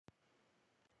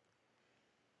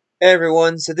Hey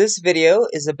everyone, so this video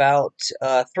is about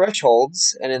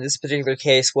thresholds, and in this particular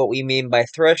case, what we mean by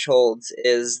thresholds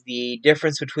is the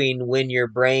difference between when your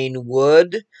brain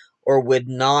would or would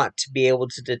not be able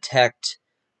to detect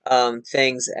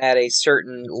things at a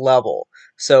certain level.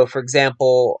 So, for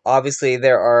example, obviously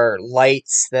there are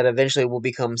lights that eventually will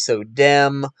become so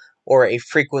dim, or a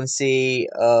frequency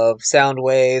of sound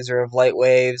waves or of light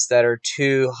waves that are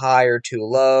too high or too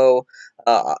low.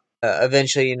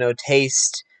 Eventually,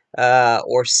 taste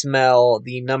or smell,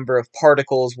 the number of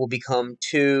particles will become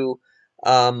too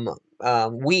um,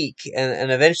 weak,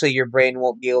 and eventually your brain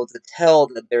won't be able to tell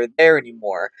that they're there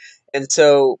anymore. And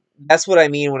so that's what I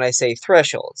mean when I say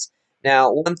thresholds.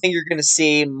 Now, one thing you're going to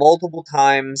see multiple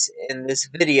times in this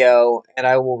video, and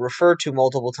I will refer to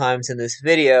multiple times in this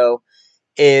video,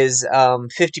 is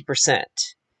 50%.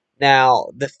 Now,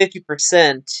 the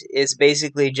 50% is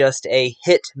basically just a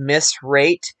hit miss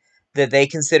rate that they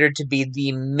consider to be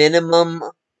the minimum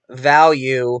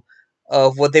value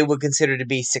of what they would consider to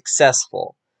be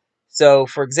successful. So,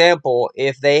 for example,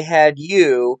 if they had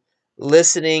you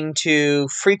listening to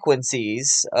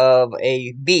frequencies of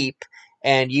a beep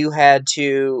and you had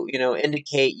to,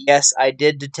 indicate, yes, I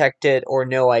did detect it, or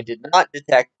no, I did not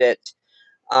detect it,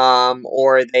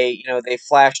 or they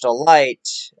flashed a light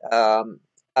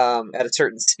at a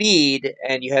certain speed,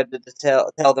 and you had to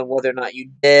tell them whether or not you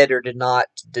did or did not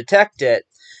detect it.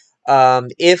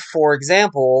 If, for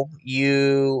example,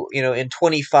 in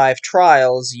 25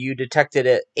 trials you detected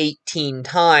it 18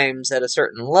 times at a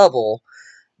certain level,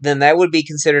 then that would be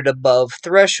considered above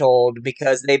threshold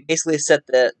because they basically set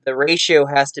the ratio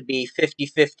has to be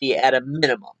 50-50 at a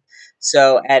minimum.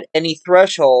 So at any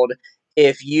threshold,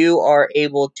 if you are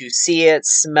able to see it,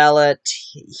 smell it,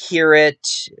 hear it,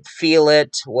 feel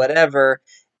it, whatever,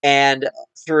 and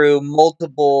through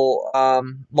multiple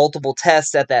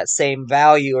tests at that same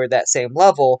value or that same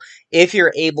level, if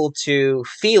you're able to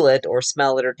feel it or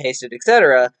smell it or taste it,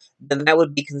 etc., then that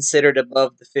would be considered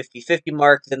above the 50-50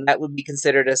 mark, then that would be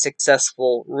considered a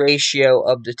successful ratio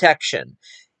of detection.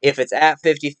 If it's at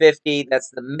 50-50,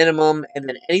 that's the minimum, and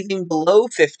then anything below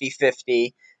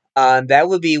 50-50, that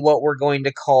would be what we're going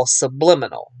to call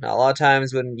subliminal. Now, a lot of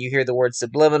times when you hear the word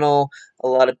subliminal, a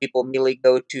lot of people immediately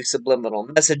go to subliminal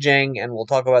messaging, and we'll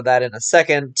talk about that in a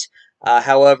second.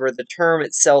 However, the term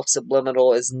itself,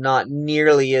 subliminal, is not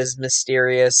nearly as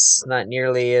mysterious, not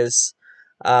nearly as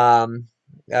um,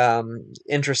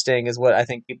 interesting as what I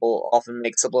think people often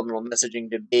make subliminal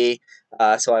messaging to be.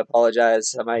 So I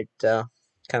apologize. I might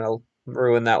kind of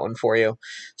ruin that one for you.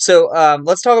 So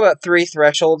let's talk about three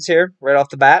thresholds here right off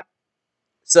the bat.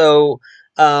 So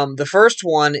the first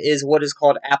one is what is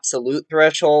called absolute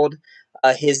threshold.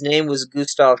 His name was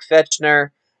Gustav Fechner,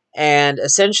 and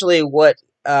essentially what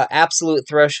absolute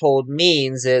threshold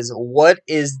means is what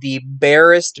is the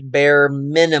barest bare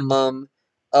minimum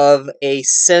of a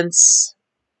sense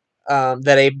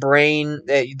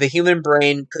that the human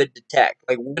brain could detect.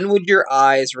 Like, when would your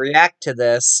eyes react to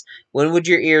this? When would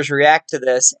your ears react to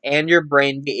this? And your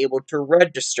brain be able to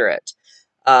register it?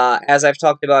 As I've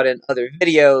talked about in other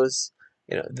videos,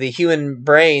 the human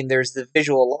brain, there's the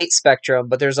visual light spectrum,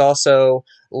 but there's also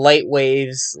light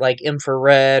waves like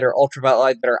infrared or ultraviolet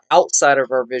light that are outside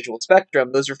of our visual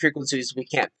spectrum. Those are frequencies we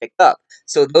can't pick up.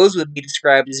 So those would be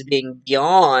described as being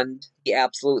beyond the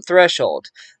absolute threshold.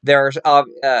 There's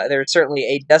certainly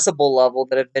a decibel level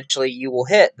that eventually you will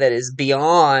hit that is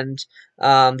beyond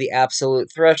the absolute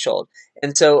threshold.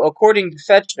 And so, according to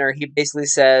Fechner, he basically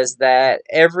says that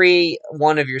every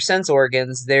one of your sense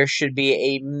organs, there should be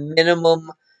a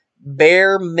minimum,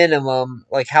 bare minimum,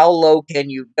 like how low can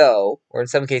you go, or in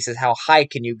some cases, how high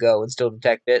can you go and still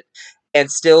detect it, and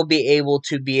still be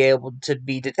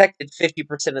detected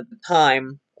 50% of the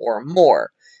time or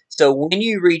more. So when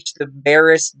you reach the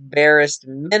barest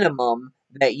minimum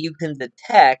that you can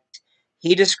detect,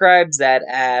 he describes that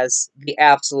as the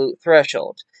absolute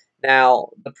threshold. Now,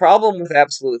 the problem with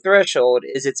absolute threshold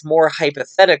is it's more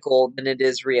hypothetical than it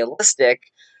is realistic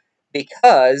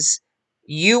because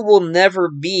you will never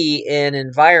be in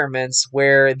environments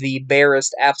where the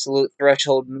barest absolute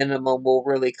threshold minimum will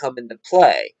really come into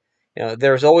play.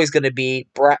 There's always going to be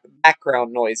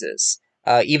background noises,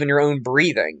 even your own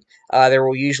breathing. There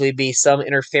will usually be some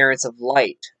interference of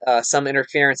light, some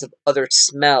interference of other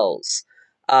smells.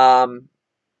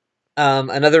 Um,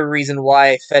 another reason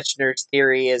why Fechner's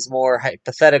theory is more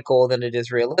hypothetical than it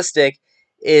is realistic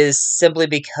is simply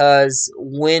because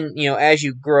as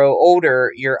you grow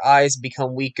older, your eyes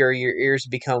become weaker, your ears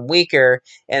become weaker,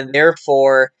 and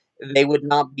therefore they would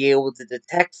not be able to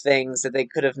detect things that they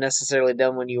could have necessarily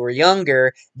done when you were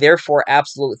younger. Therefore,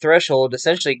 absolute threshold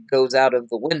essentially goes out of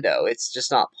the window. It's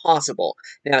just not possible.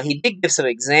 Now, he did give some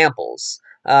examples.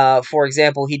 For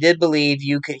example, he did believe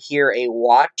you could hear a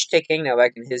watch ticking. Now,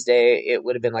 back in his day, it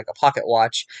would have been like a pocket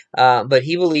watch, but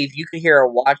he believed you could hear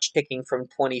a watch ticking from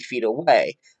 20 feet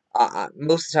away.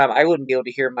 Most of the time, I wouldn't be able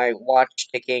to hear my watch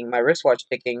ticking, my wristwatch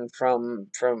ticking from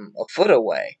a foot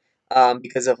away,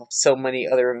 because of so many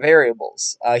other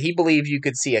variables. He believed you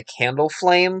could see a candle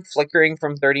flame flickering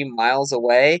from 30 miles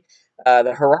away.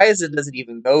 The horizon doesn't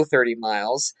even go 30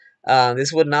 miles.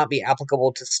 This would not be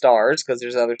applicable to stars because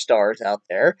there's other stars out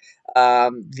there.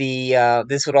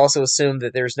 This would also assume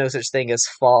that there's no such thing as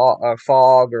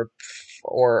fog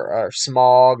or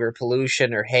smog or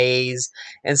pollution or haze.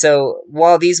 And so,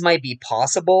 while these might be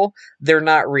possible, they're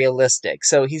not realistic.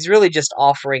 So he's really just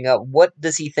offering up what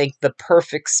does he think the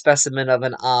perfect specimen of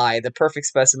an eye, the perfect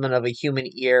specimen of a human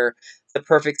ear, the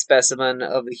perfect specimen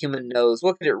of the human nose,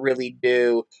 what could it really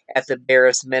do at the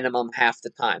barest minimum half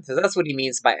the time? So that's what he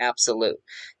means by absolute.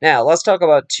 Now, let's talk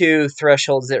about two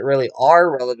thresholds that really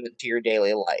are relevant to your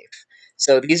daily life.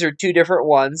 So these are two different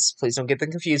ones. Please don't get them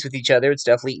confused with each other. It's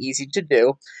definitely easy to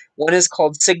do. One is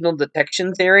called signal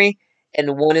detection theory,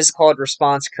 and one is called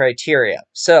response criteria.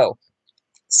 So,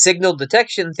 signal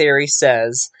detection theory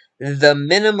says the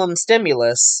minimum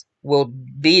stimulus will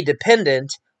be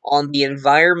dependent on the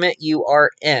environment you are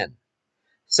in.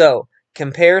 So,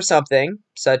 compare something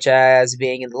such as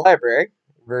being in the library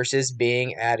versus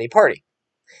being at a party.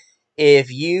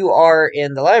 If you are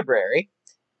in the library,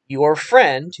 your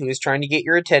friend who is trying to get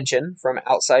your attention from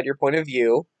outside your point of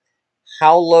view,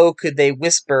 how low could they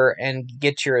whisper and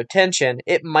get your attention?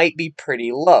 It might be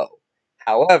pretty low.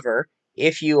 However,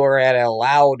 if you are at a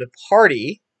loud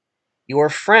party, your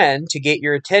friend, to get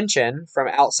your attention from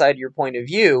outside your point of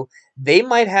view, they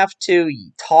might have to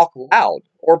talk loud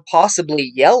or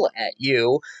possibly yell at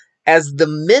you as the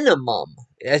minimum,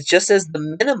 as just as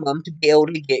the minimum to be able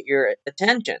to get your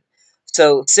attention.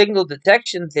 So, signal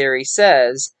detection theory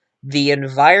says the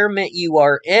environment you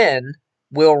are in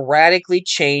will radically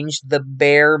change the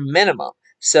bare minimum.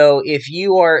 So, if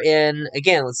you are in,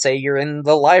 again, let's say you're in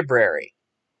the library,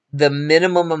 the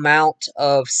minimum amount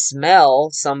of smell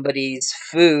somebody's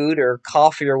food or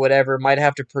coffee or whatever might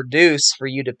have to produce for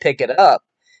you to pick it up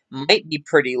might be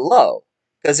pretty low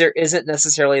because there isn't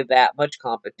necessarily that much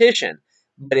competition.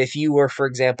 But if you were, for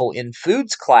example, in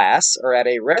foods class or at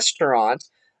a restaurant,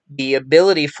 the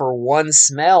ability for one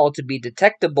smell to be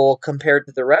detectable compared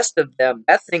to the rest of them,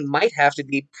 that thing might have to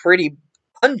be pretty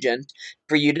pungent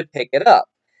for you to pick it up.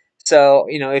 So,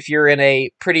 if you're in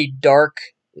a pretty dark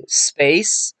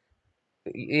space,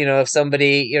 if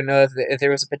somebody, if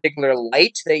there was a particular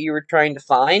light that you were trying to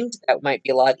find, that might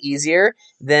be a lot easier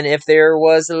than if there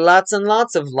was lots and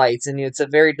lots of lights and it's a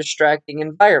very distracting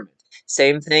environment.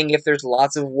 Same thing if there's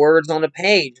lots of words on a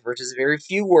page versus very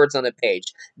few words on a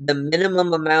page. The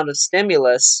minimum amount of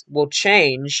stimulus will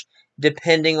change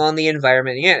depending on the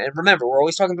environment you're in. And remember, we're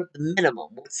always talking about the minimum.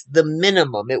 What's the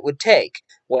minimum it would take?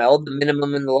 Well, the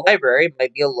minimum in the library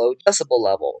might be a low decibel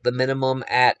level. The minimum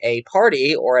at a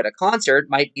party or at a concert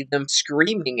might be them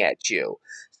screaming at you.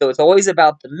 So it's always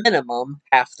about the minimum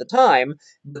half the time,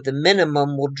 but the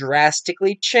minimum will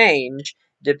drastically change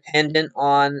dependent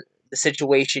on the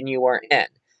situation you are in.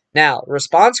 Now,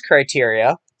 response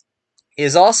criteria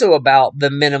is also about the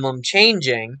minimum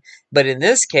changing, but in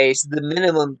this case, the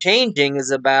minimum changing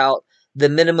is about the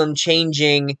minimum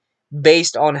changing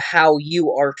based on how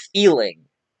you are feeling.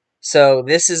 So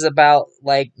this is about,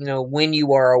 like, when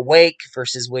you are awake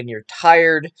versus when you're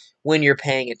tired, when you're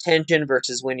paying attention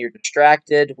versus when you're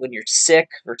distracted, when you're sick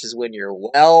versus when you're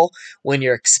well, when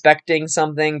you're expecting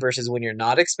something versus when you're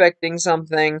not expecting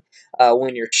something,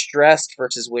 when you're stressed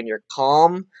versus when you're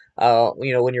calm,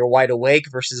 when you're wide awake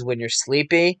versus when you're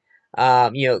sleepy,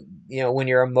 when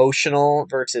you're emotional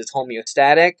versus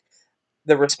homeostatic.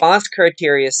 The response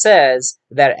criteria says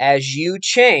that as you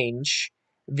change,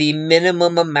 the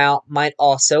minimum amount might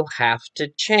also have to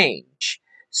change.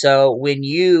 So when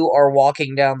you are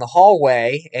walking down the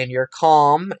hallway and you're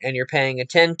calm and you're paying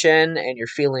attention and you're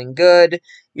feeling good,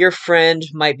 your friend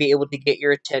might be able to get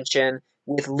your attention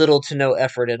with little to no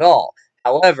effort at all.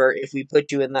 However, if we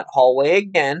put you in that hallway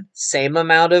again, same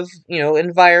amount of,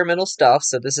 environmental stuff,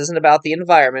 so this isn't about the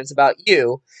environment, it's about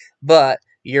you, but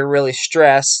you're really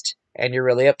stressed and you're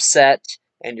really upset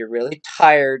and you're really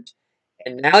tired,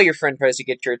 and now your friend tries to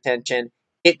get your attention,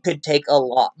 it could take a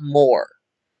lot more.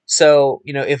 So,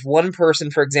 if one person,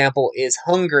 for example, is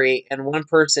hungry and one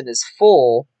person is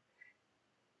full,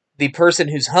 the person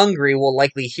who's hungry will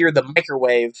likely hear the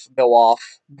microwave go off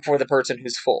before the person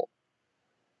who's full.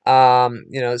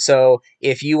 So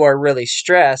if you are really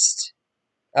stressed,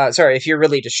 if you're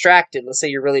really distracted, let's say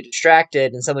you're really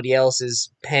distracted and somebody else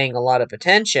is paying a lot of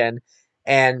attention,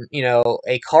 and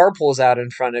a car pulls out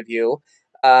in front of you,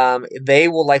 they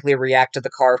will likely react to the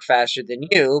car faster than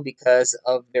you because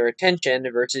of their attention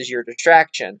versus your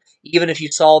distraction, even if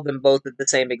you saw them both at the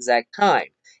same exact time.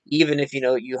 Even if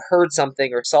you heard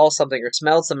something or saw something or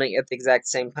smelled something at the exact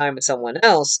same time as someone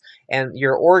else, and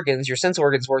your sense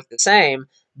organs work the same,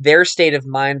 their state of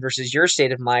mind versus your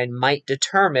state of mind might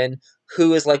determine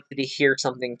who is likely to hear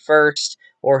something first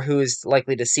or who is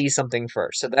likely to see something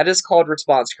first. So that is called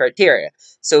response criteria.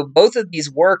 So both of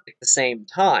these work at the same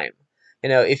time.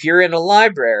 If you're in a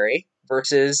library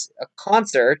versus a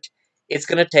concert, it's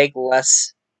going to take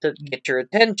less to get your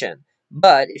attention.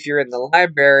 But if you're in the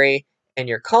library and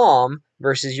you're calm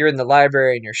versus you're in the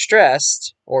library and you're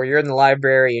stressed, or you're in the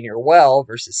library and you're well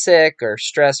versus sick, or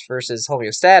stressed versus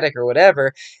homeostatic, or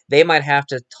whatever, they might have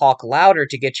to talk louder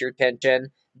to get your attention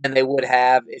than they would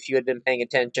have if you had been paying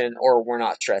attention or were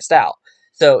not stressed out.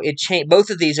 So both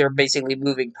of these are basically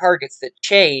moving targets that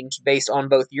change based on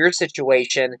both your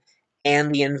situation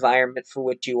and the environment for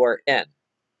which you are in.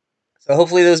 So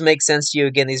hopefully those make sense to you.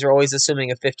 Again, these are always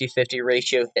assuming a 50-50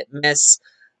 ratio hit miss.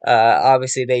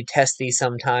 Obviously, they test these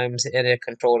sometimes in a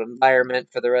controlled environment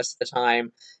for the rest of the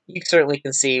time. You certainly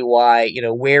can see why,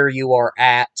 where you are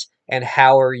at and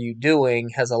how are you doing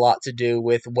has a lot to do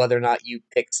with whether or not you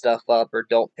pick stuff up or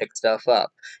don't pick stuff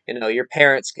up. Your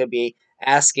parents could be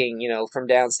asking, from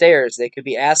downstairs, they could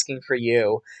be asking for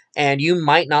you, and you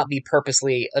might not be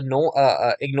purposely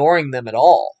ignoring them at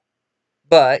all.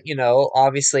 But,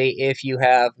 obviously, if you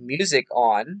have music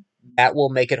on, that will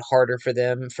make it harder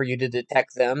for you to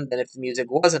detect them than if the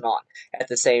music wasn't on. At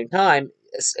the same time,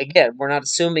 again, we're not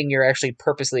assuming you're actually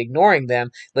purposely ignoring them,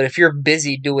 but if you're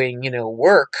busy doing,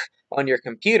 work on your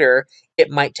computer, it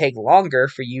might take longer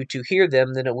for you to hear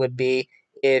them than it would be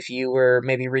if you were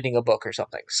maybe reading a book or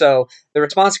something. So the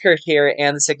response criteria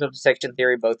and the signal detection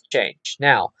theory both change.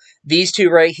 Now, these two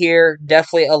right here,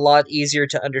 definitely a lot easier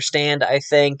to understand, I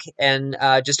think, and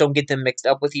just don't get them mixed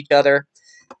up with each other.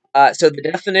 So the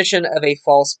definition of a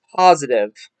false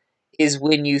positive is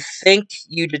when you think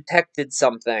you detected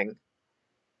something,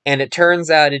 and it turns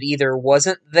out it either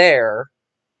wasn't there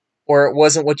or it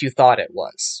wasn't what you thought it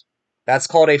was. That's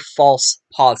called a false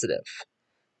positive.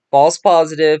 False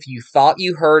positive, you thought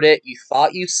you heard it, you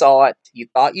thought you saw it, you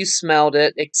thought you smelled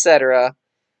it, etc.,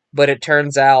 but it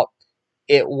turns out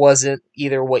it wasn't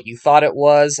either what you thought it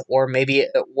was, or maybe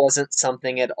it wasn't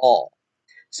something at all.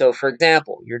 So, for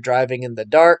example, you're driving in the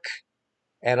dark,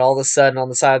 and all of a sudden on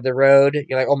the side of the road,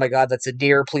 you're like, oh my God, that's a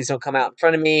deer, please don't come out in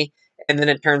front of me. And then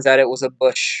it turns out it was a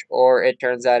bush, or it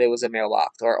turns out it was a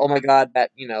mailbox, or oh my God,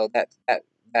 that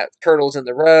turtle's in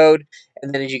the road.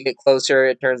 And then as you get closer,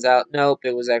 it turns out, nope,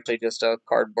 it was actually just a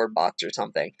cardboard box or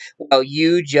something. Well,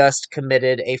 you just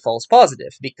committed a false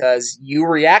positive because you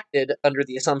reacted under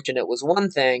the assumption it was one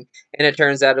thing, and it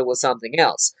turns out it was something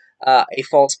else. A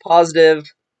false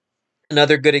positive.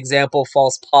 Another good example of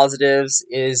false positives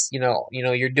is,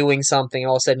 you're doing something and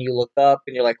all of a sudden you look up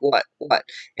and you're like, what?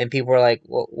 And people are like,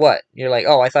 well, what? And you're like,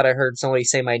 oh, I thought I heard somebody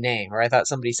say my name, or I thought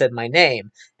somebody said my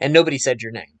name, and nobody said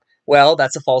your name. Well,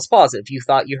 that's a false positive. You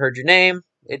thought you heard your name.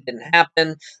 It didn't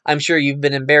happen. I'm sure you've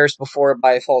been embarrassed before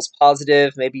by a false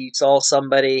positive. Maybe you saw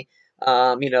somebody,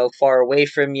 far away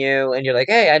from you, and you're like,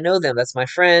 hey, I know them. That's my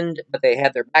friend. But they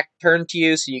had their back turned to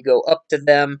you, so you go up to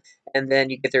them and then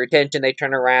you get their attention, they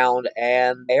turn around,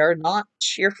 and they are not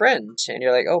your friend. And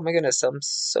you're like, oh my goodness, I'm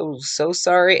so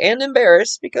sorry and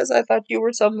embarrassed because I thought you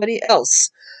were somebody else.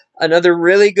 Another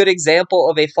really good example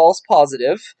of a false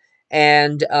positive,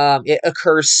 and it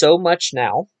occurs so much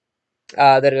now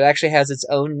that it actually has its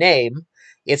own name.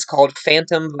 It's called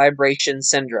phantom vibration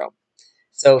syndrome.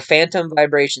 So, phantom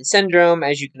vibration syndrome,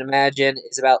 as you can imagine,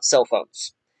 is about cell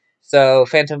phones. So,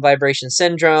 phantom vibration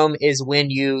syndrome is when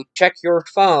you check your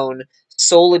phone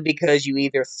solely because you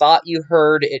either thought you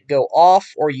heard it go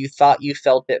off or you thought you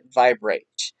felt it vibrate.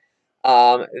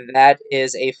 Um, that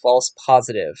is a false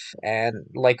positive. And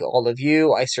like all of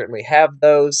you, I certainly have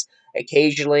those.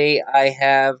 Occasionally, I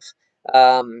have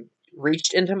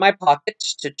reached into my pocket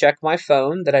to check my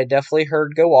phone that I definitely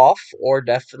heard go off or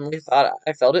definitely thought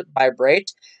I felt it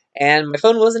vibrate, and my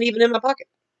phone wasn't even in my pocket.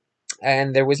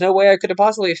 And there was no way I could have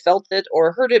possibly felt it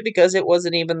or heard it because it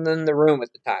wasn't even in the room at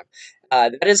the time.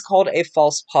 That is called a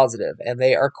false positive, and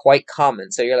they are quite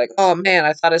common. So you're like, oh man,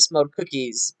 I thought I smelled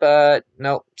cookies, but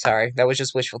no, sorry, that was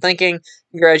just wishful thinking.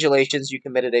 Congratulations, you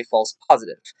committed a false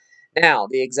positive. Now,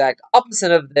 the exact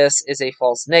opposite of this is a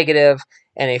false negative,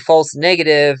 and a false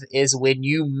negative is when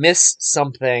you miss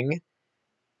something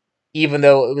even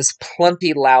though it was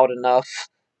plenty loud enough,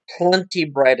 plenty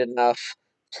bright enough,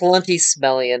 plenty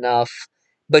smelly enough,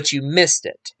 but you missed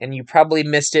it. And you probably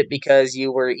missed it because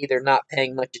you were either not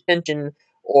paying much attention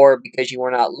or because you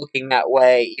were not looking that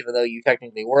way, even though you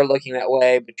technically were looking that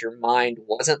way, but your mind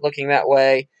wasn't looking that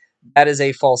way. That is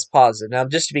a false positive. Now,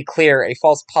 just to be clear, a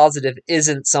false positive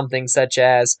isn't something such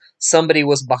as somebody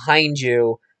was behind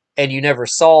you and you never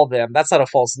saw them. That's not a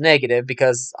false negative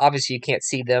because obviously you can't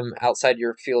see them outside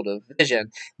your field of vision.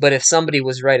 But if somebody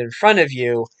was right in front of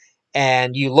you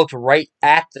and you looked right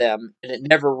at them and it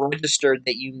never registered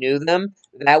that you knew them,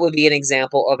 that would be an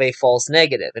example of a false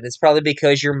negative. And it's probably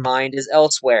because your mind is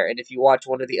elsewhere. And if you watch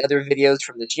one of the other videos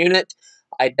from this unit,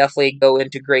 I definitely go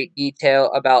into great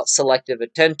detail about selective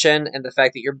attention and the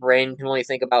fact that your brain can only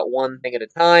think about one thing at a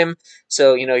time.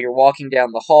 So, you're walking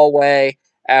down the hallway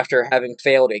after having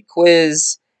failed a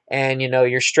quiz, and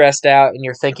you're stressed out and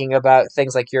you're thinking about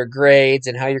things like your grades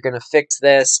and how you're going to fix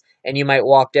this, and you might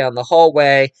walk down the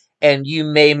hallway and you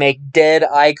may make dead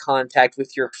eye contact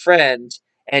with your friend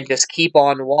and just keep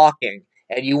on walking,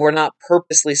 and you were not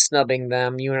purposely snubbing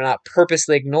them, you were not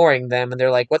purposely ignoring them, and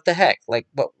they're like, what the heck, what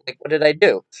did I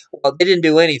do? Well, they didn't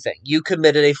do anything. You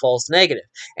committed a false negative.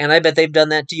 And I bet they've done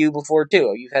that to you before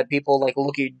too. You've had people like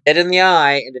look you dead in the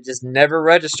eye and it just never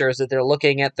registers that they're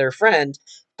looking at their friend.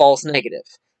 False negative.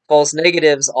 False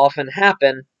negatives often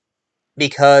happen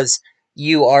because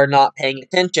you are not paying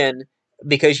attention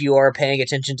because you are paying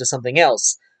attention to something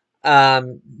else.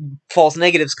 False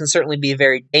negatives can certainly be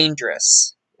very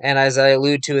dangerous. And as I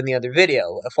allude to in the other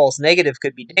video, a false negative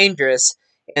could be dangerous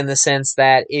in the sense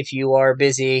that if you are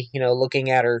busy,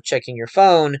 looking at or checking your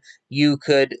phone, you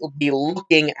could be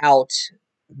looking out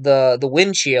the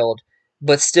windshield,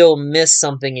 but still miss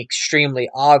something extremely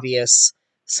obvious,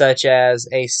 such as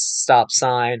a stop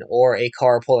sign or a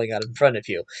car pulling out in front of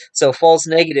you. So false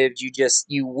negatives,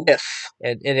 you whiff,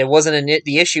 and it wasn't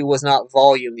the issue was not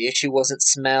volume, the issue wasn't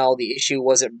smell, the issue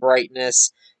wasn't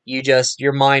brightness.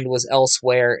 Your mind was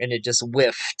elsewhere, and it just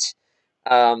whiffed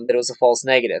that it was a false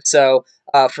negative. So,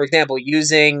 for example,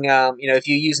 if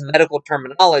you use medical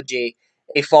terminology,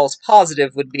 a false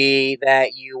positive would be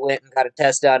that you went and got a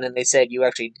test done and they said you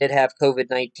actually did have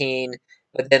COVID-19,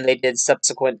 but then they did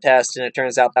subsequent tests and it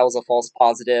turns out that was a false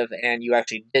positive and you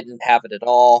actually didn't have it at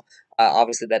all.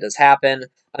 Obviously, that does happen.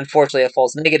 Unfortunately, a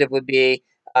false negative would be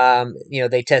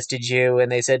they tested you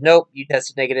and they said, nope, you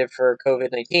tested negative for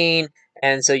COVID-19.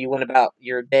 And so you went about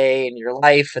your day and your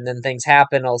life, and then things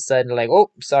happen. All of a sudden, like, oh,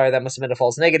 sorry, that must have been a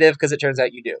false negative because it turns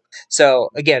out you do.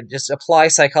 So again, just apply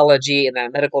psychology and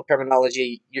that medical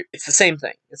terminology. It's the same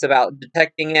thing. It's about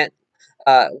detecting it,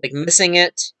 like missing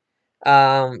it,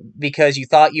 because you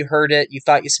thought you heard it, you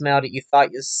thought you smelled it, you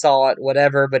thought you saw it,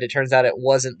 whatever, but it turns out it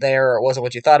wasn't there or it wasn't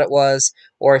what you thought it was,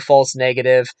 or a false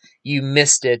negative. You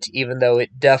missed it, even though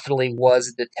it definitely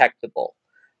was detectable.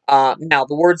 Now,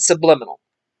 the word subliminal.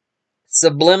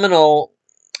 Subliminal,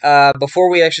 before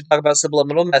we actually talk about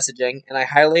subliminal messaging, and I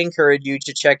highly encourage you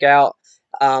to check out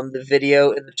the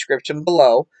video in the description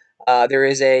below. There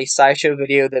is a SciShow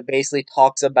video that basically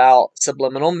talks about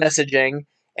subliminal messaging,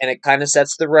 and it kind of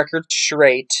sets the record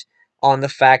straight on the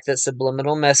fact that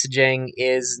subliminal messaging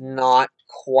is not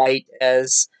quite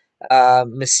as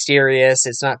mysterious.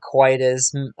 It's not quite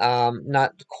as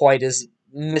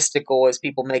mystical as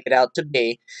people make it out to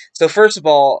be. So first of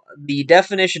all, the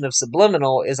definition of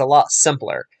subliminal is a lot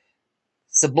simpler.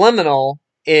 Subliminal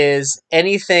is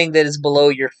anything that is below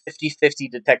your 50-50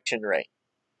 detection rate.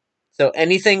 So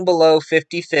anything below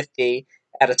 50-50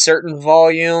 at a certain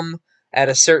volume, at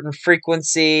a certain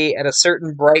frequency, at a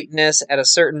certain brightness, at a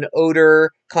certain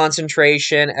odor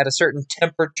concentration, at a certain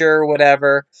temperature,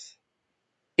 whatever,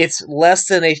 it's less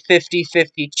than a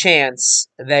 50-50 chance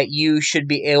that you should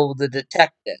be able to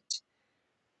detect it.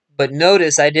 But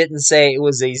notice I didn't say it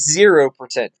was a 0%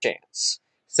 chance.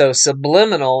 So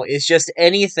subliminal is just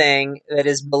anything that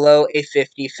is below a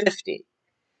 50-50.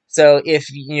 So if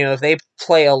they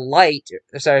play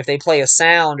if they play a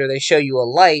sound or they show you a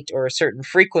light or a certain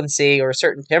frequency or a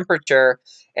certain temperature,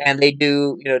 and they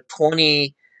do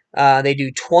 20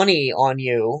 on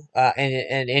you,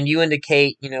 and you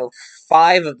indicate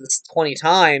 5 of the 20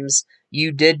 times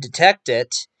you did detect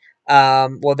it,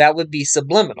 well, that would be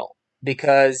subliminal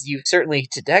because you certainly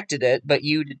detected it, but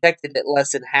you detected it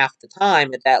less than half the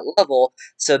time at that level,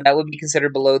 so that would be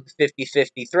considered below the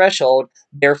 50-50 threshold,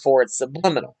 therefore it's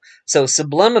subliminal. So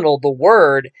subliminal, the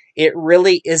word, it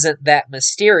really isn't that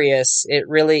mysterious. It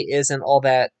really isn't all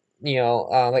that,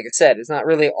 like I said, it's not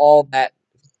really all that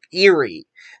eerie.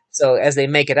 So as they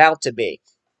make it out to be.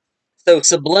 So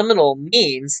subliminal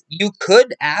means you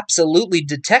could absolutely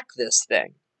detect this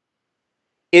thing.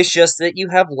 It's just that you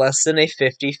have less than a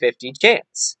 50-50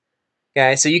 chance.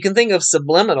 Okay, so you can think of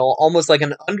subliminal almost like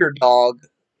an underdog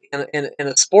in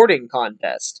a sporting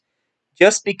contest.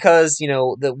 Just because,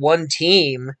 the one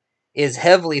team is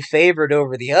heavily favored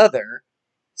over the other,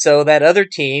 so that other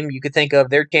team, you could think of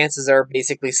their chances are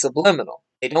basically subliminal.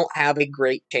 They don't have a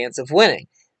great chance of winning.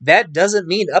 That doesn't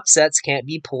mean upsets can't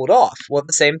be pulled off. Well,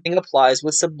 the same thing applies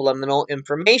with subliminal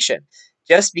information.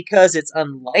 Just because it's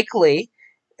unlikely,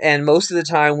 and most of the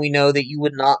time we know that you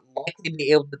would not likely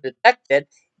be able to detect it,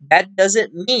 that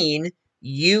doesn't mean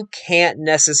you can't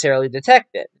necessarily detect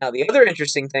it. Now, the other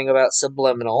interesting thing about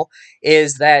subliminal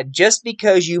is that just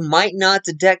because you might not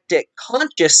detect it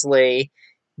consciously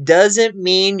doesn't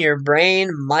mean your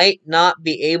brain might not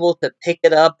be able to pick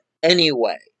it up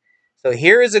anyway. So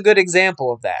here is a good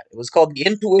example of that. It was called the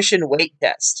intuition weight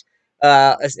test.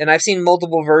 And I've seen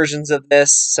multiple versions of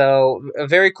this. So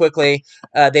very quickly,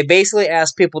 they basically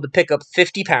asked people to pick up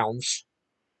 50 pounds,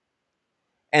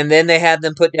 and then they had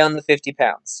them put down the 50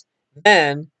 pounds.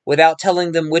 Then, without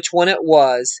telling them which one it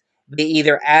was, they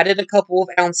either added a couple of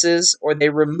ounces or they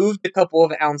removed a couple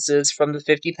of ounces from the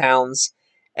 50 pounds,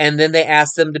 and then they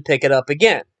asked them to pick it up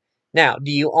again. Now, do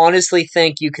you honestly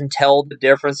think you can tell the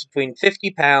difference between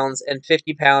 50 pounds and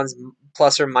 50 pounds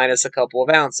plus or minus a couple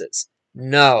of ounces?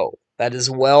 No. That is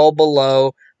well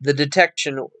below the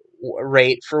detection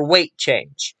rate for weight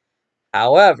change.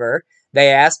 However,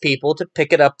 they asked people to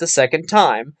pick it up the second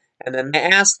time, and then they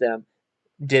asked them,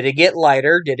 did it get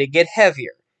lighter? Did it get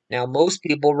heavier? Now, most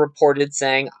people reported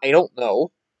saying, I don't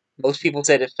know. Most people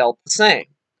said it felt the same.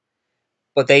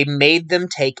 But they made them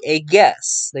take a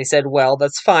guess. They said, well,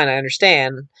 that's fine, I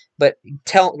understand, but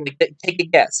take a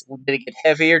guess. Did it get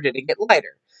heavier? Did it get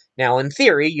lighter? Now, in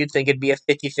theory, you'd think it'd be a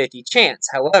 50-50 chance.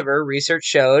 However, research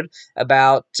showed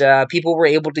about people were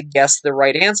able to guess the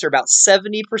right answer about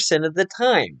 70% of the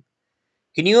time.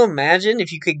 Can you imagine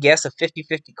if you could guess a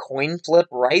 50-50 coin flip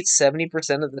right 70%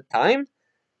 of the time?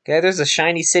 Okay, there's a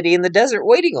shiny city in the desert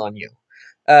waiting on you.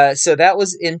 So that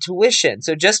was intuition.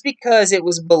 So just because it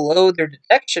was below their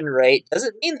detection rate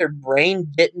doesn't mean their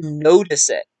brain didn't notice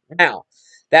it. Now,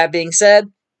 that being said,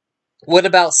 what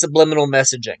about subliminal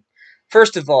messaging?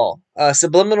 First of all,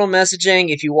 subliminal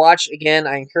messaging, if you watch, again,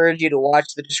 I encourage you to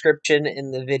watch the description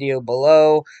in the video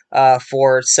below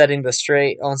for setting the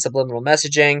straight on subliminal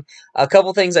messaging. A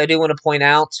couple things I do want to point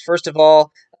out. First of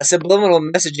all, subliminal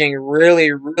messaging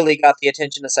really, really got the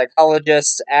attention of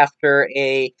psychologists after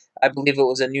I believe it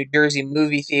was a New Jersey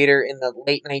movie theater in the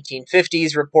late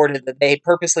 1950s, reported that they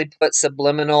purposely put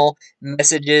subliminal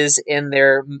messages in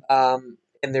their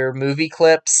movie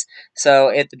clips. So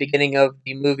at the beginning of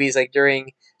the movies, like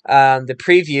during the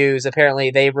previews, apparently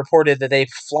they reported that they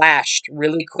flashed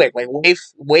really quick, like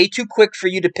way too quick for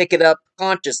you to pick it up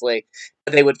consciously.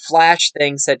 But they would flash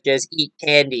things such as eat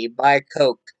candy, buy a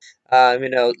Coke,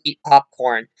 eat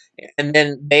popcorn, and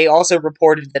then they also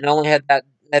reported that not only had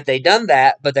that they done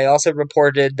that, but they also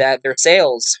reported that their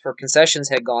sales for concessions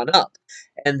had gone up,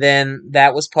 and then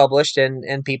that was published,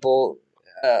 and people,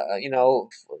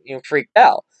 freaked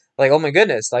out. Like, oh my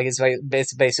goodness, like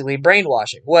it's basically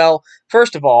brainwashing. Well,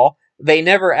 first of all, they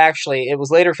never actually. It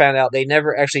was later found out they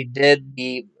never actually did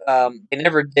they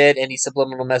never did any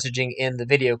subliminal messaging in the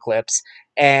video clips,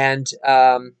 and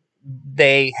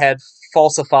they had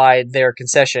falsified their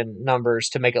concession numbers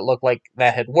to make it look like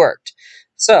that had worked.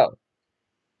 So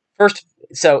first,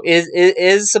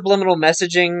 is subliminal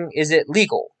messaging, is it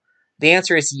legal? The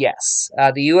answer is yes.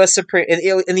 The U.S. Supreme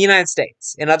in the United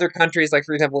States, in other countries, like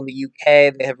for example in the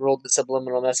U.K., they have ruled that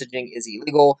subliminal messaging is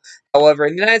illegal. However,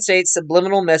 in the United States,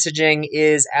 subliminal messaging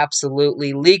is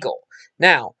absolutely legal.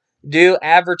 Now, do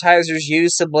advertisers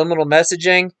use subliminal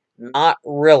messaging? Not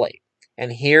really.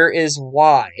 And here is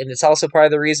why. And it's also part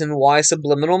of the reason why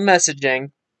subliminal messaging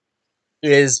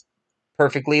is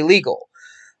perfectly legal.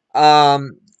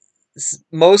 Um,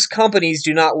 most companies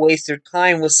do not waste their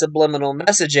time with subliminal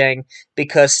messaging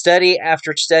because study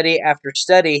after study after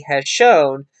study has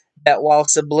shown that while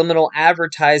subliminal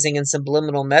advertising and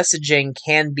subliminal messaging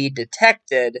can be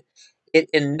detected, it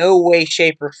in no way,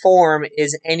 shape, or form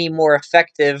is any more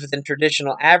effective than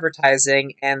traditional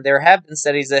advertising, and there have been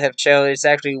studies that have shown it's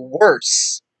actually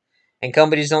worse. And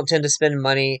companies don't tend to spend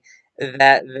money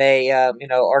that they, are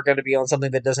going to be on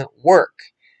something that doesn't work.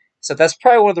 So that's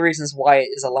probably one of the reasons why it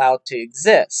is allowed to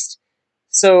exist.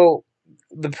 So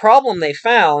the problem they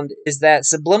found is that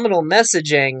subliminal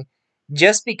messaging,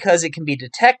 just because it can be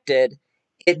detected,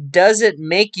 it doesn't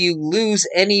make you lose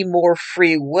any more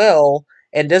free will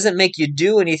and doesn't make you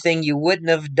do anything you wouldn't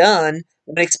have done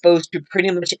when exposed to pretty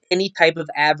much any type of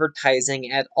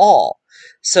advertising at all.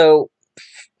 So,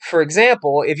 for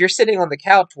example, if you're sitting on the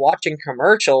couch watching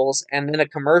commercials and then a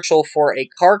commercial for a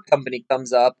car company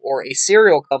comes up, or a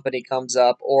cereal company comes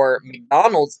up, or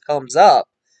McDonald's comes up,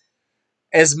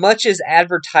 as much as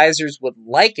advertisers would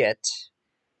like it,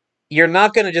 you're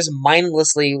not going to just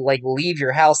mindlessly like leave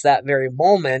your house that very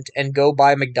moment and go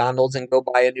buy McDonald's and go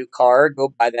buy a new car,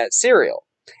 go buy that cereal.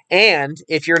 And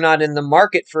if you're not in the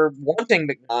market for wanting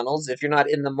McDonald's, if you're not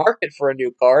in the market for a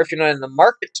new car, if you're not in the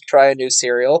market to try a new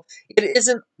cereal, it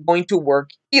isn't going to work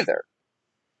either.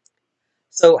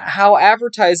 So, how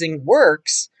advertising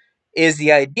works is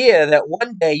the idea that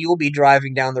one day you will be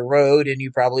driving down the road and you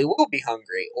probably will be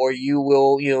hungry, or you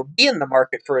will, be in the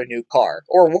market for a new car,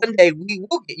 or one day we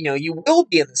will get, you will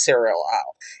be in the cereal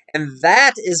aisle. And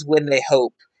that is when they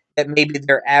hope that maybe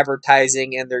their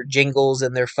advertising and their jingles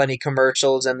and their funny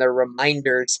commercials and their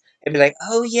reminders and be like,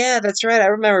 oh yeah, that's right, I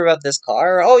remember about this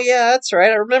car. Or, oh yeah, that's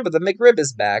right, I remember the McRib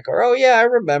is back. Or oh yeah, I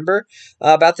remember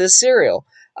about this cereal.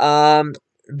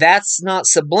 That's not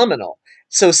subliminal.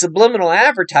 So, subliminal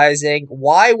advertising,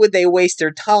 why would they waste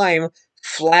their time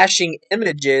flashing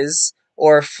images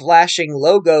or flashing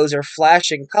logos or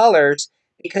flashing colors?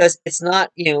 Because it's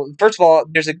not, first of all,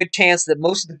 there's a good chance that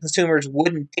most of the consumers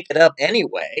wouldn't pick it up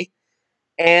anyway.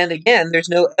 And again, there's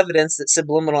no evidence that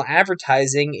subliminal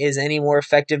advertising is any more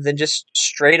effective than just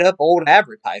straight up old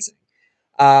advertising.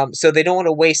 So they don't want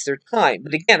to waste their time.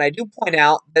 But again, I do point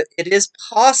out that it is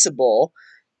possible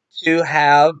to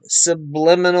have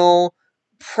subliminal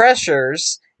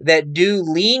pressures that do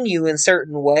lean you in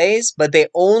certain ways, but they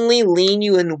only lean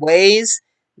you in ways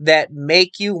that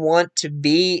make you want to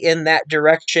be in that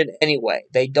direction anyway.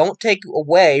 They don't take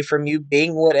away from you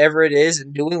being whatever it is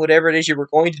and doing whatever it is you were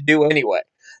going to do anyway.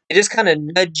 They just kind of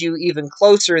nudge you even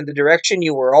closer in the direction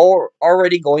you were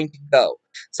already going to go.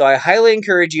 So I highly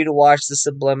encourage you to watch the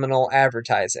subliminal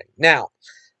advertising. Now,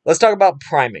 let's talk about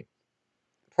priming.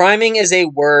 Priming is a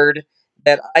word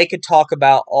that I could talk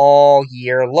about all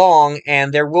year long,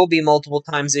 and there will be multiple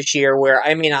times this year where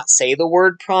I may not say the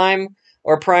word prime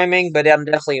or priming, but I'm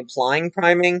definitely implying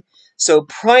priming. So,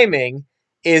 priming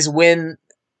is when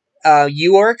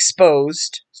you are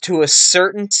exposed to a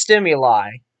certain stimuli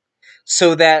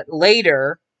so that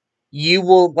later you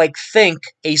will like think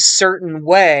a certain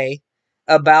way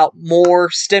about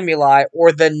more stimuli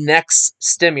or the next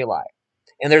stimuli.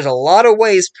 And there's a lot of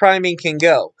ways priming can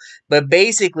go. But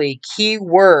basically, key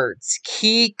words,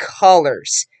 key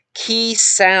colors, key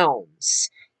sounds,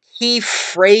 key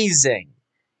phrasing,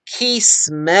 key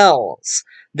smells.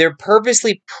 They're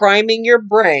purposely priming your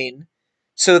brain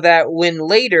so that when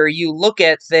later you look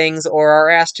at things or are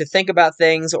asked to think about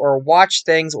things or watch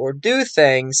things or do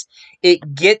things,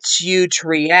 it gets you to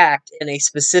react in a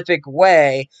specific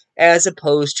way as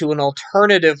opposed to an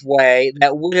alternative way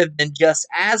that would have been just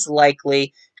as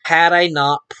likely had I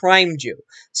not primed you.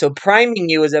 So priming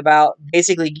you is about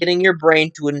basically getting your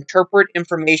brain to interpret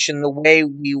information the way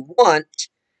we want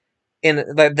in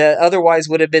that otherwise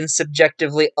would have been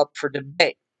subjectively up for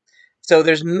debate. So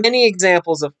there's many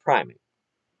examples of priming.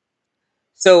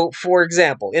 So for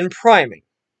example, in priming,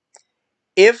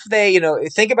 if they,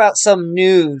 think about some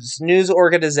news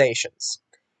organizations.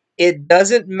 It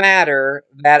doesn't matter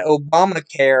that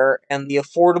Obamacare and the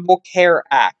Affordable Care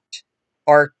Act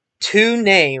are two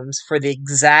names for the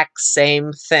exact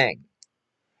same thing.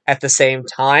 At the same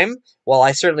time, while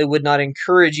I certainly would not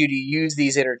encourage you to use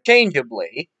these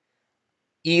interchangeably,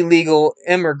 illegal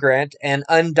immigrant and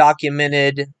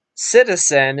undocumented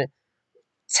citizen,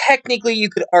 technically you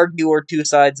could argue are two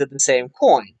sides of the same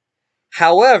coin.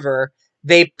 However,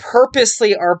 they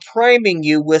purposely are priming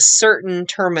you with certain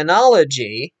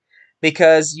terminology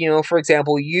because, for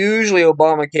example, usually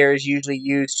Obamacare is usually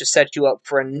used to set you up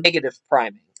for a negative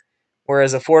priming,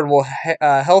 whereas Affordable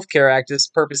Health Care Act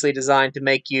is purposely designed to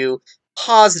make you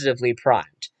positively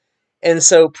primed. And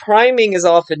so priming is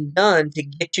often done to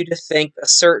get you to think a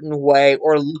certain way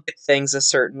or look at things a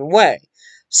certain way.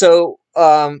 So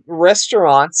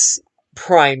restaurants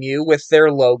prime you with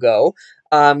their logo.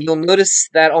 You'll notice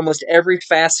that almost every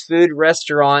fast food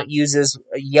restaurant uses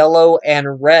yellow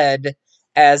and red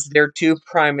as their two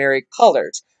primary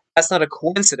colors. That's not a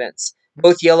coincidence.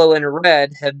 Both yellow and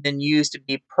red have been used to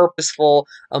be purposeful,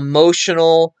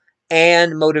 emotional,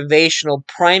 and motivational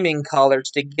priming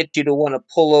colors to get you to want to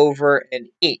pull over and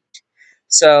eat.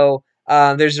 So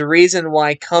There's a reason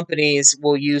why companies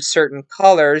will use certain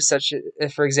colors, such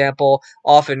as, for example,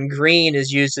 often green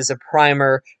is used as a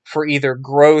primer for either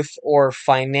growth or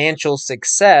financial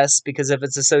success because of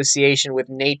its association with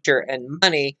nature and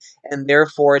money, and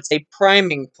therefore it's a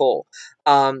priming tool.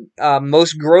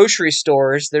 Most grocery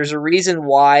stores, there's a reason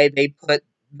why they put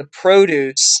the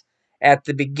produce at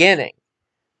the beginning.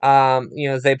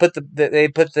 They put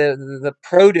the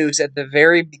produce at the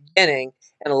very beginning,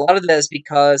 and a lot of that is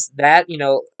because that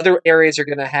other areas are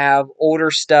going to have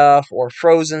older stuff or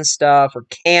frozen stuff or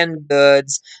canned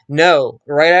goods. No,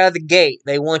 right out of the gate,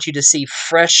 they want you to see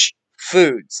fresh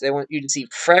foods. They want you to see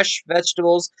fresh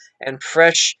vegetables and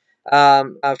fresh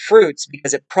fruits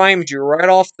because it primes you right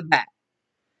off the bat.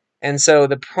 And so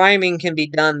the priming can be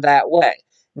done that way.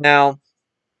 Now,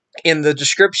 in the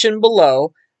description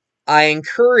below, I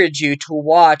encourage you to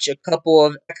watch a couple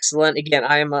of excellent. Again,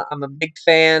 I'm a big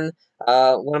fan.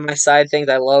 One of my side things,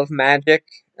 I love magic.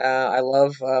 I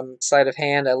love sleight of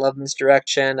hand. I love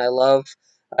misdirection. I love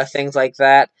things like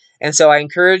that. And so I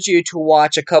encourage you to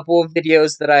watch a couple of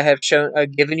videos that I have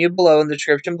given you below in the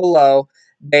description below.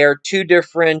 They are two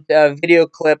different video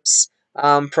clips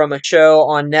from a show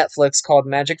on Netflix called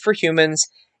Magic for Humans.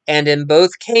 And in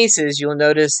both cases, you'll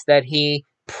notice that he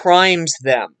primes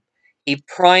them. He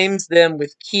primes them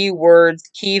with keywords,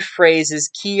 key phrases,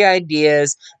 key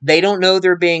ideas. They don't know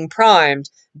they're being primed,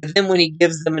 but then when he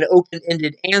gives them an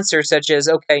open-ended answer, such as,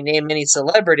 okay, name any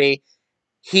celebrity,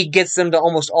 he gets them to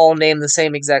almost all name the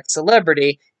same exact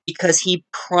celebrity because he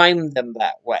primed them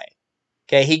that way.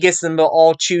 Okay, he gets them to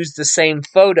all choose the same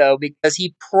photo because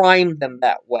he primed them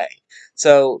that way.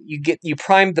 So you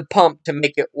prime the pump to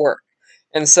make it work.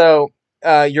 And so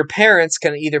your parents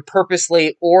can either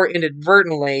purposely or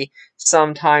inadvertently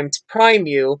sometimes prime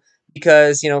you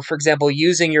because, for example,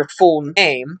 using your full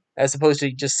name as opposed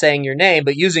to just saying your name,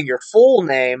 but using your full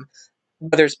name,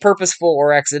 whether it's purposeful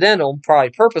or accidental,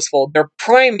 probably purposeful, they're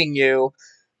priming you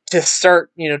to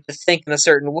start, to think in a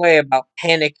certain way about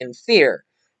panic and fear.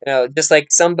 Just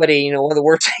like somebody, one of the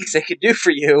worst things they could do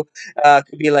for you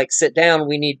could be like, sit down,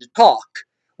 we need to talk.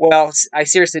 Well, I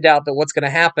seriously doubt that what's going to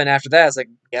happen after that is like,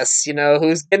 yes,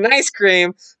 who's getting ice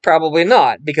cream? Probably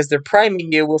not, because they're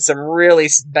priming you with some really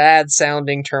bad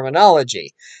sounding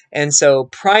terminology. And so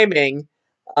priming,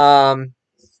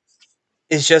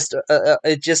 is just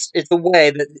it's a way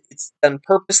that it's done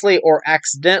purposely or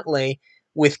accidentally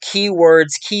with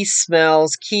keywords, key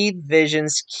smells, key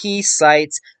visions, key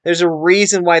sights. There's a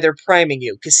reason why they're priming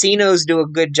you. Casinos do a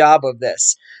good job of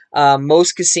this.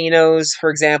 Most casinos,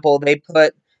 for example, they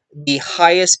put the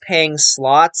highest paying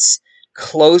slots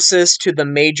closest to the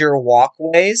major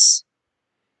walkways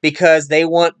because they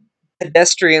want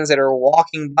pedestrians that are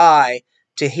walking by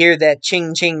to hear that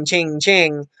ching, ching, ching,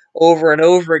 ching over and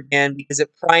over again because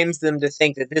it primes them to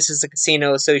think that this is a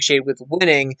casino associated with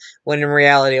winning, when in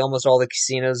reality, almost all the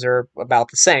casinos are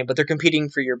about the same, but they're competing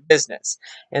for your business.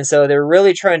 And so they're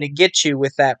really trying to get you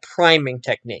with that priming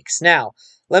techniques. Now,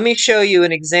 let me show you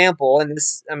an example, and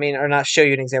this, or not show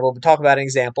you an example, but talk about an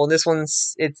example. And this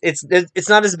it's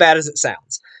not as bad as it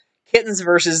sounds. Kittens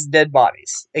versus dead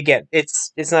bodies. Again,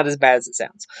 it's not as bad as it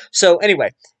sounds. So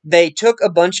anyway, they took a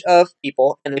bunch of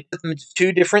people and they put them into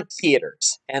two different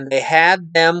theaters, and they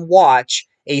had them watch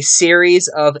a series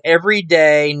of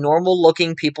everyday,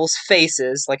 normal-looking people's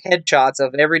faces, like headshots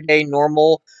of everyday,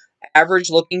 normal,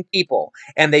 average-looking people,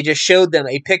 and they just showed them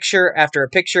a picture after a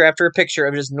picture after a picture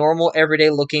of just normal,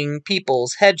 everyday-looking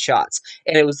people's headshots,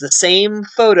 and it was the same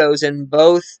photos in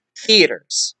both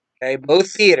theaters. Okay,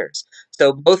 both theaters.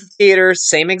 So both theaters,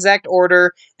 same exact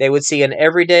order. They would see an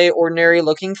everyday,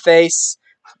 ordinary-looking face,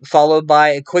 followed by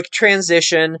a quick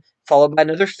transition, followed by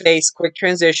another face, quick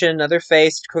transition, another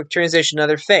face, quick transition,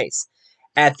 another face.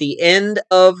 At the end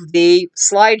of the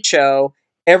slideshow,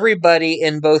 everybody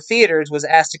in both theaters was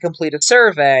asked to complete a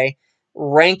survey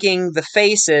ranking the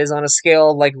faces on a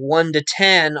scale of like 1 to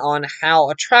 10 on how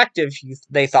attractive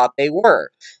they thought they were.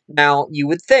 Now, you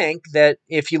would think that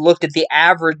if you looked at the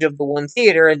average of the one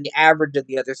theater and the average of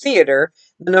the other theater,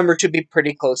 the numbers should be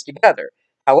pretty close together.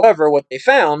 However, what they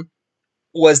found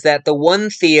was that the one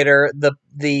theater,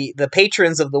 the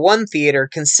patrons of the one theater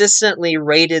consistently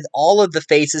rated all of the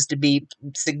faces to be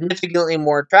significantly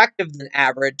more attractive than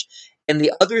average, and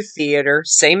the other theater,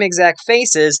 same exact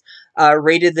faces,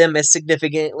 rated them as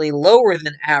significantly lower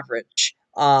than average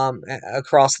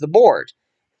across the board.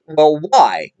 Well,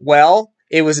 why? Well,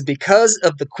 it was because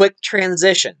of the quick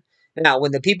transition. Now,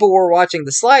 when the people were watching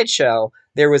the slideshow,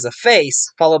 there was a face,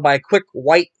 followed by a quick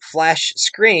white flash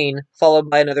screen, followed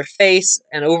by another face,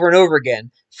 and over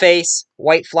again. Face,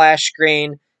 white flash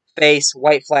screen, face,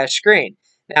 white flash screen.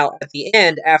 Now, at the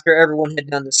end, after everyone had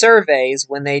done the surveys,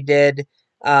 when they did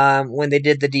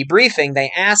the debriefing,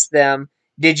 they asked them,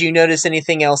 "Did you notice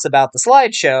anything else about the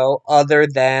slideshow other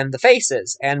than the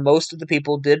faces?" And most of the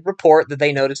people did report that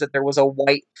they noticed that there was a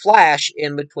white flash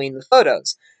in between the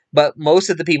photos. But most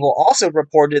of the people also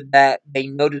reported that they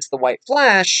noticed the white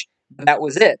flash, but that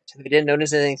was it. They didn't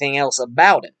notice anything else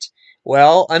about it.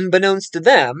 Well, unbeknownst to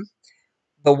them,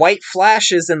 the white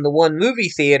flashes in the one movie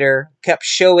theater kept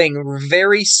showing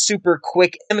very super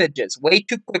quick images, way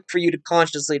too quick for you to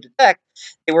consciously detect.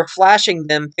 They were flashing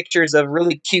them pictures of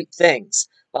really cute things,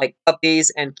 like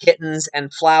puppies and kittens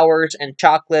and flowers and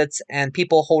chocolates and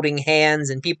people holding hands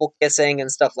and people kissing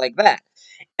and stuff like that.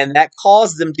 And that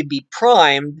caused them to be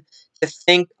primed to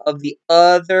think of the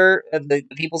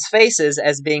people's faces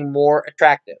as being more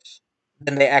attractive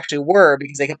than they actually were,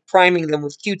 because they kept priming them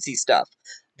with cutesy stuff.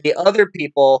 The other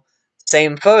people,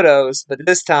 same photos, but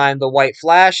this time the white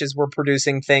flashes were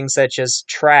producing things such as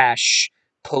trash,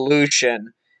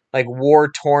 pollution, like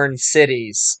war-torn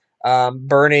cities,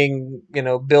 burning,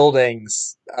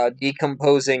 buildings,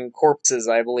 decomposing corpses,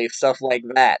 I believe, stuff like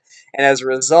that. And as a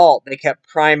result, they kept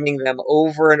priming them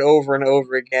over and over and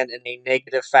over again in a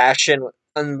negative fashion,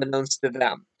 unbeknownst to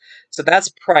them. So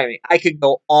that's priming. I could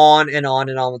go on and on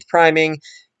and on with priming.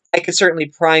 I could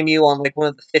certainly prime you on like one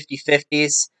of the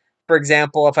 50/50s. For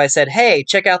example, if I said, "Hey,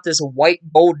 check out this white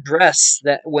gold dress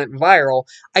that went viral,"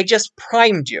 I just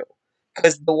primed you.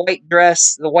 Because the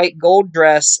white gold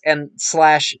dress and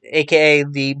slash, aka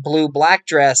the blue black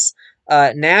dress,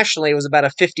 nationally was about a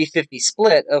 50/50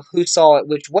 split of who saw it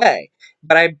which way.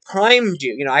 But I primed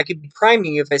you. I could be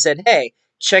priming you if I said, "Hey,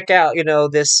 check out,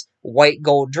 this white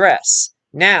gold dress."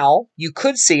 Now, you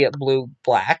could see it blue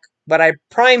black, but I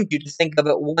primed you to think of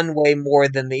it one way more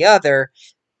than the other,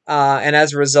 and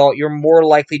as a result, you're more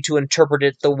likely to interpret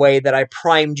it the way that I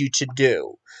primed you to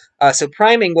do. So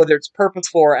priming, whether it's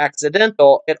purposeful or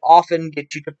accidental, it often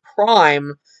gets you to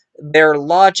prime their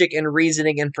logic and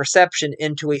reasoning and perception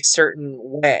into a certain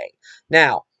way.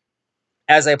 Now,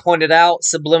 as I pointed out,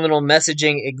 subliminal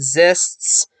messaging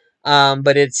exists,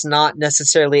 but it's not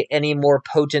necessarily any more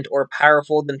potent or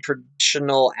powerful than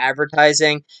traditional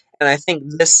advertising. And I think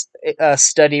this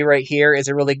study right here is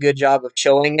a really good job of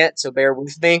showing it. So bear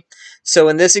with me. So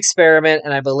in this experiment,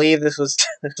 and I believe this was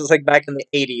this was like back in the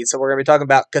 80s. So we're going to be talking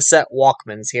about cassette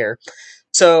Walkmans here.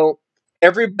 So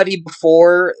everybody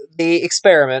before the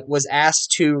experiment was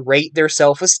asked to rate their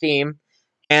self-esteem,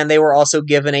 and they were also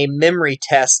given a memory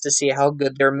test to see how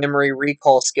good their memory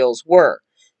recall skills were.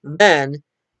 Then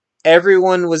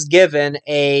everyone was given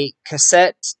a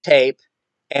cassette tape,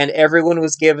 and everyone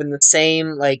was given the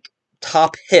same like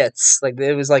top hits, like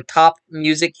it was like top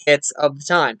music hits of the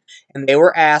time, and they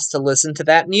were asked to listen to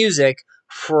that music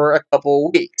for a couple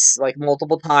of weeks, like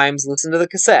multiple times, listen to the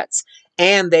cassettes.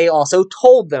 And they also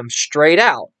told them straight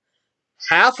out,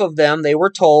 half of them, they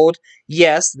were told,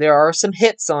 yes, there are some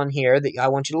hits on here that I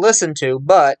want you to listen to,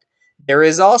 but there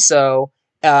is also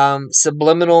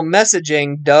subliminal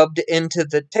messaging dubbed into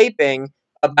the taping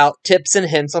about tips and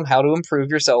hints on how to improve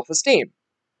your self-esteem.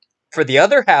 For the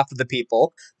other half of the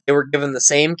people, they were given the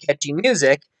same catchy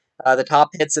music, the top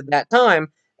hits at that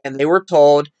time, and they were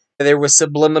told that there was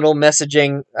subliminal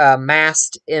messaging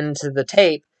masked into the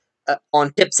tape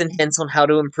on tips and hints on how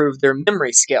to improve their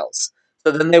memory skills.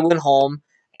 So then they went home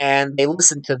and they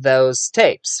listened to those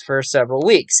tapes for several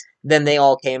weeks. Then they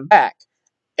all came back.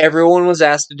 Everyone was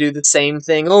asked to do the same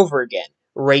thing over again,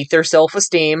 rate their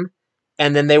self-esteem,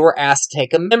 and then they were asked to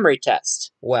take a memory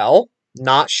test. Well,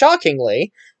 not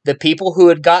shockingly, the people who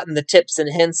had gotten the tips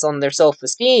and hints on their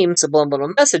self-esteem,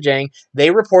 subliminal messaging,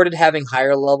 they reported having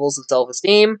higher levels of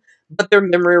self-esteem, but their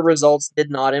memory results did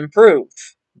not improve.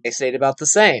 They stayed about the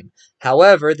same.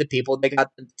 However, the people that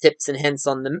got the tips and hints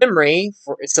on the memory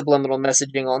for subliminal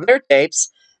messaging on their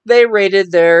tapes, they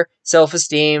rated their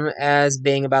self-esteem as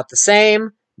being about the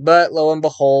same, but lo and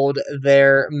behold,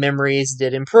 their memories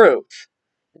did improve.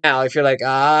 Now, if you're like,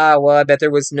 well, I bet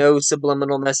there was no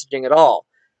subliminal messaging at all.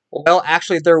 Well,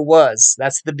 actually, there was.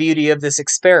 That's the beauty of this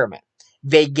experiment.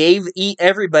 They gave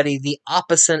everybody the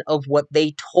opposite of what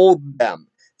they told them.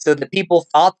 So the people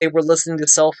thought they were listening to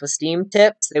self-esteem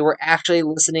tips. They were actually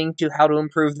listening to how to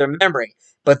improve their memory.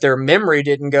 But their memory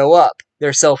didn't go up.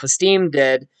 Their self-esteem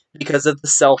did, because of the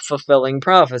self-fulfilling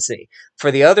prophecy. For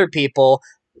the other people,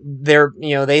 their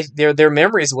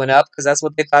memories went up because that's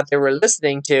what they thought they were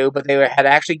listening to, but they had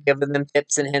actually given them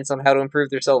tips and hints on how to improve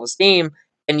their self-esteem,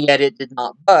 and yet it did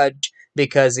not budge,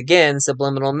 because again,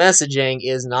 subliminal messaging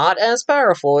is not as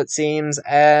powerful, it seems,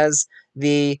 as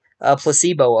the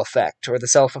placebo effect or the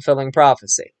self-fulfilling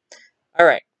prophecy. All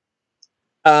right,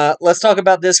 let's talk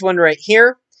about this one right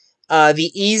here.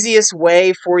 The easiest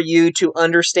way for you to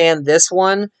understand this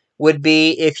one would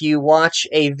be if you watch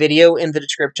a video in the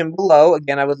description below.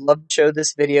 Again, I would love to show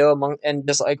this video and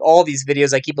just like all these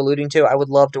videos I keep alluding to, I would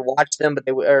love to watch them,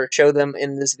 but or show them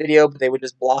in this video, but they would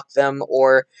just block them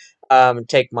or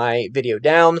take my video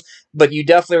down. But you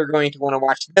definitely are going to want to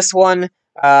watch this one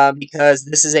because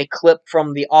this is a clip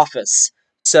from The Office.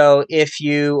 So if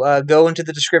you go into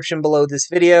the description below this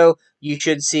video, you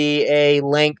should see a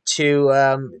link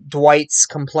to Dwight's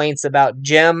complaints about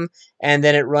Jim, and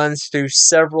then it runs through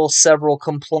several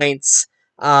complaints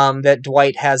that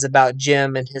Dwight has about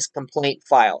Jim and his complaint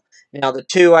file. Now, the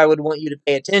two I would want you to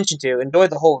pay attention to, enjoy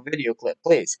the whole video clip,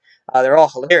 please. They're all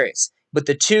hilarious. But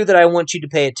the two that I want you to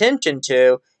pay attention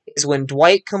to is when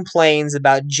Dwight complains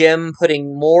about Jim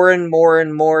putting more and more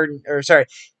and more, or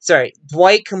sorry,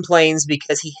 Dwight complains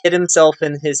because he hit himself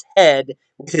in his head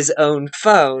with his own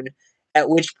phone, at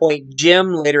which point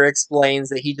Jim later explains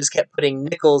that he just kept putting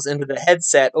nickels into the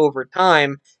headset over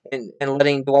time and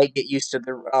letting Dwight get used to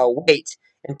the weight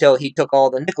until he took all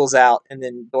the nickels out, and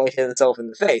then Dwight hit himself in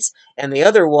the face. And the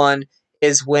other one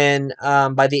is when,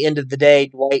 by the end of the day,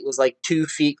 Dwight was like 2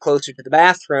 feet closer to the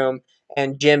bathroom,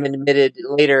 and Jim admitted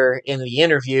later in the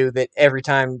interview that every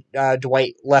time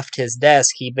Dwight left his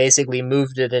desk, he basically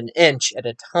moved it an inch at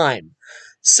a time.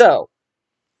 So,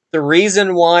 the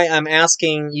reason why I'm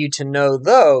asking you to know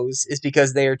those is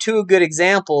because they are two good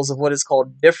examples of what is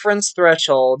called difference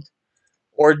threshold,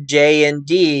 or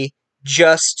J&D,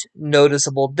 just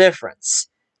noticeable difference.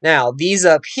 Now, these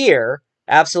up here,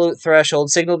 absolute threshold,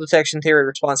 signal detection theory,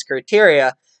 response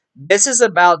criteria, this is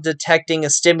about detecting a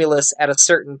stimulus at a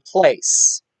certain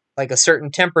place, like a certain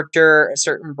temperature, a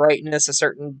certain brightness, a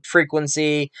certain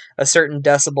frequency, a certain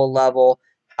decibel level.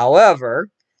 However,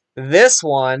 this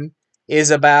one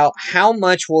is about how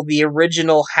much will the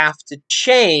original have to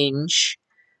change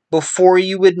before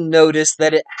you would notice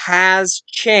that it has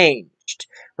changed.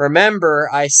 Remember,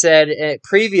 I said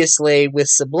previously with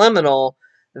subliminal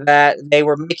that they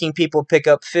were making people pick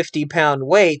up 50-pound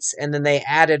weights, and then they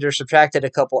added or subtracted a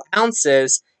couple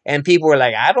ounces, and people were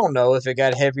like, I don't know if it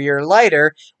got heavier or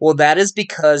lighter. Well, that is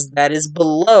because that is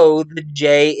below the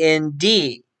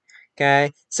J&D.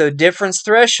 Okay, so difference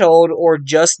threshold, or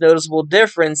just noticeable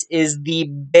difference, is the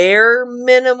bare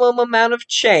minimum amount of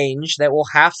change that will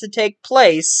have to take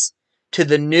place to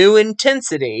the new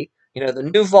intensity, the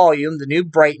new volume, the new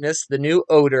brightness, the new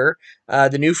odor,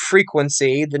 the new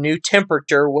frequency, the new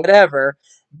temperature, whatever,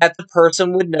 that the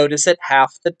person would notice at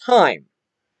half the time.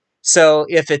 So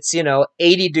if it's,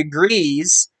 80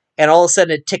 degrees and all of a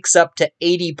sudden it ticks up to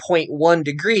 80.1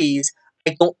 degrees,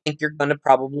 I don't think you're going to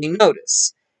probably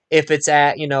notice. If it's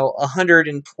at,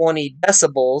 120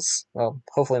 decibels, well,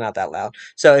 hopefully not that loud.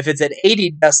 So if it's at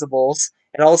 80 decibels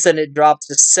and all of a sudden it drops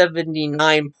to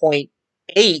 79.8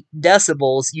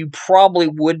 decibels, you probably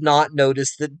would not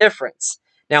notice the difference.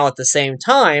 Now, at the same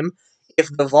time, if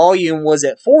the volume was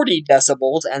at 40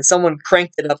 decibels and someone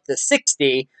cranked it up to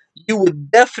 60, you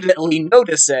would definitely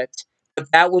notice it, but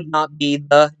that would not be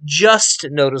the just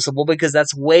noticeable because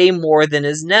that's way more than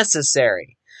is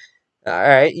necessary. All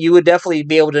right, you would definitely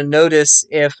be able to notice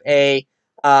if a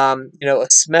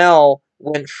smell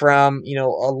went from,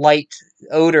 a light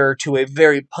odor to a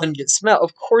very pungent smell.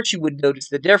 Of course, you would notice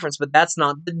the difference, but that's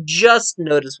not the just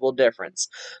noticeable difference.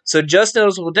 So, just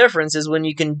noticeable difference is when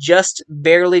you can just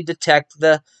barely detect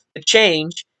the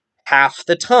change half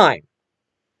the time.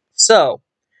 So,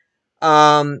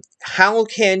 how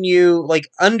can you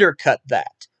undercut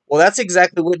that? Well, that's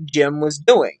exactly what Jim was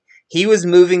doing. He was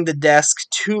moving the desk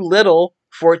too little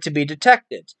for it to be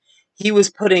detected. He was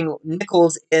putting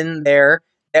nickels in there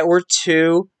that were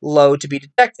too low to be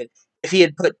detected. If he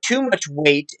had put too much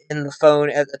weight in the phone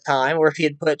at the time, or if he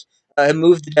had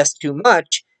moved the desk too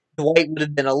much, Dwight would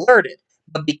have been alerted.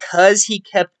 But because he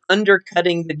kept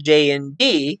undercutting the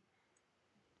J&D,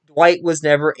 Dwight was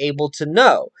never able to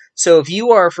know. So if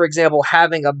you are, for example,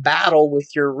 having a battle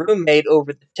with your roommate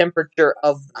over the temperature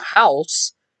of the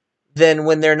house, then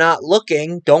when they're not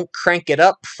looking, don't crank it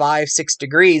up 5, 6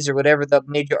 degrees or whatever the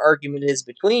major argument is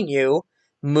between you.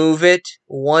 Move it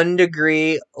 1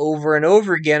 degree over and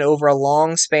over again over a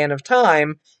long span of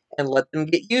time and let them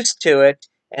get used to it,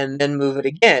 and then move it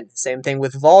again. Same thing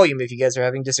with volume. If you guys are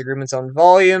having disagreements on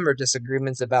volume or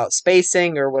disagreements about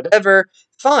spacing or whatever,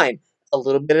 fine. A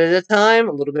little bit at a time,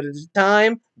 a little bit at a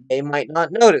time, they might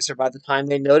not notice, or by the time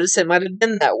they notice, it might have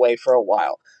been that way for a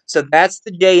while. So that's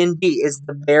the J&D, is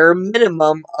the bare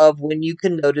minimum of when you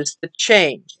can notice the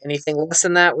change. Anything less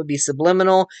than that would be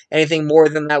subliminal. Anything more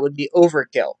than that would be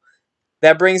overkill.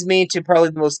 That brings me to probably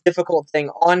the most difficult thing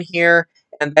on here,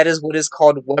 and that is what is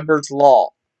called Weber's Law.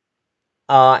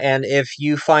 And if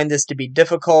you find this to be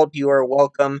difficult, you are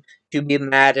welcome to be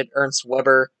mad at Ernst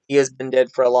Weber. He has been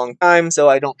dead for a long time, so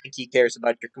I don't think he cares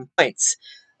about your complaints.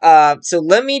 So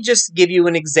let me just give you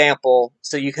an example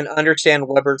so you can understand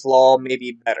Weber's law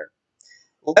maybe better.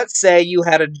 Let's say you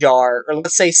had a jar, or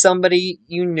let's say somebody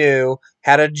you knew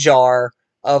had a jar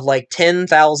of like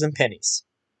 10,000 pennies.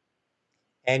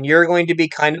 And you're going to be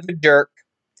kind of a jerk,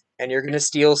 and you're going to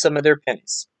steal some of their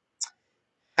pennies.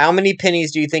 How many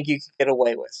pennies do you think you could get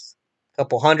away with? A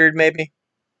couple hundred, maybe,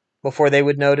 before they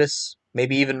would notice?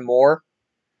 Maybe even more?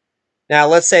 Now,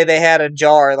 let's say they had a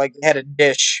jar, like they had a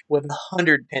dish with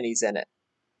 100 pennies in it.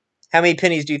 How many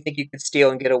pennies do you think you could steal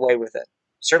and get away with it?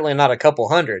 Certainly not a couple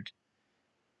hundred.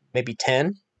 Maybe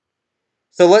 10?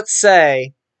 So let's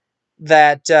say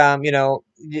that,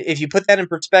 if you put that in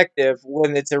perspective,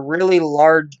 when it's a really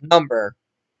large number,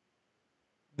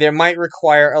 there might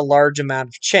require a large amount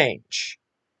of change.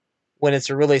 When it's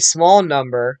a really small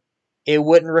number, it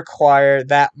wouldn't require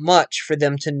that much for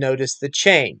them to notice the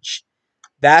change.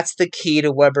 That's the key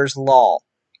to Weber's law.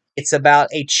 It's about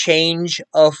a change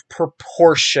of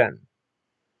proportion.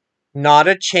 Not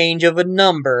a change of a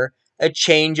number, a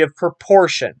change of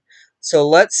proportion. So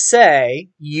let's say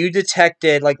you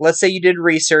detected, let's say you did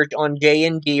research on J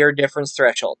and D or difference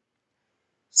threshold.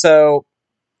 So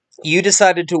you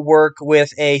decided to work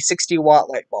with a 60-watt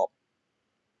light bulb.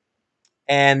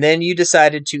 And then you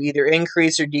decided to either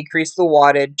increase or decrease the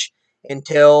wattage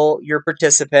until your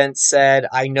participants said,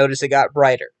 I noticed it got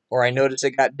brighter, or I noticed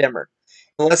it got dimmer.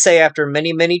 And let's say after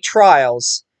many, many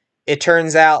trials, it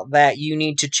turns out that you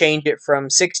need to change it from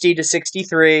 60 to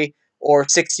 63 or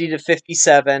 60 to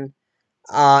 57,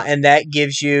 and that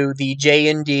gives you the J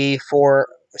and D for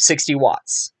 60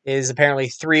 watts. It is apparently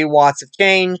 3 watts of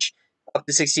change, up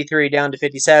to 63 down to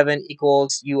 57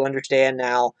 equals, you understand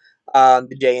now,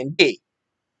 the J and D.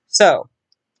 So,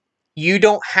 you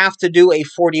don't have to do a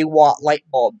 40-watt light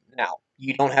bulb now.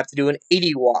 You don't have to do an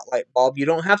 80-watt light bulb. You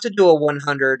don't have to do a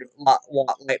 100-watt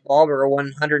light bulb or a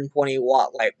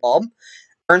 120-watt light bulb.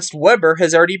 Ernst Weber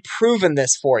has already proven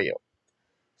this for you.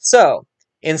 So,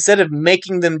 instead of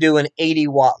making them do an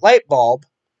 80-watt light bulb,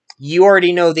 you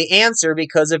already know the answer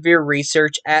because of your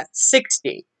research at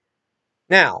 60.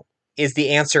 Now, is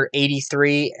the answer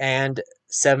 83 and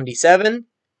 77?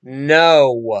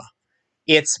 No.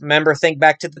 Think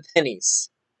back to the pennies.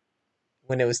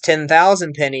 When it was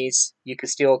 10,000 pennies, you could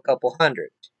steal a couple hundred.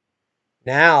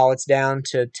 Now it's down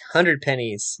to 100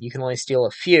 pennies. You can only steal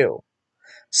a few.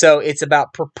 So it's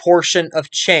about proportion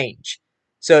of change.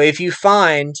 So if you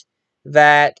find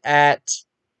that at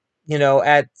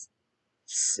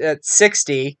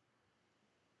 60,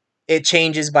 it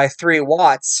changes by 3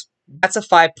 watts, that's a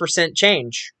 5%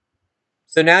 change.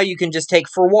 So now you can just take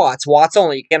for watts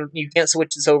only. You can't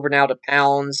switch this over now to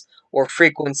pounds or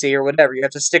frequency or whatever. You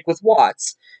have to stick with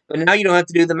watts. But now you don't have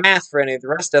to do the math for any of the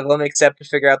rest of them except to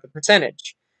figure out the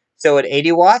percentage. So at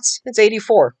 80 watts, it's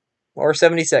 84 or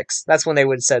 76. That's when they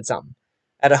would have said something.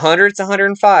 At 100, it's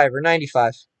 105 or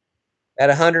 95. At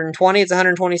 120, it's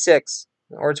 126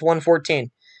 or it's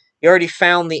 114. You already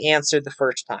found the answer the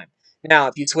first time. Now,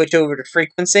 if you switch over to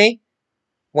frequency,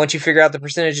 once you figure out the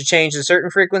percentage of change at a certain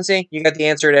frequency, you got the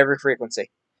answer at every frequency.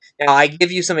 Now, I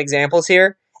give you some examples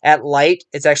here. At light,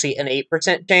 it's actually an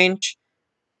 8% change.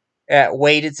 At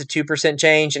weight, it's a 2%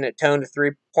 change, and at tone, a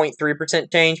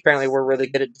 3.3% change. Apparently, we're really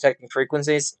good at detecting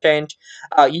frequencies change.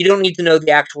 You don't need to know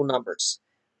the actual numbers,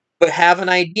 but have an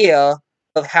idea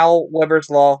of how Weber's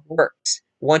law works.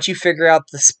 Once you figure out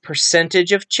the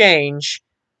percentage of change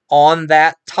on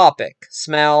that topic,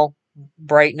 smell,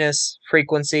 brightness,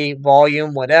 frequency,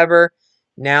 volume, whatever,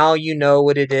 now you know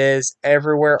what it is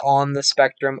everywhere on the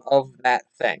spectrum of that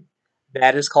thing.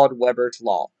 That is called Weber's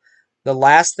law. The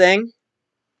last thing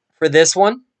for this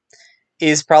one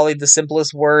is probably the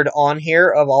simplest word on here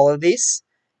of all of these,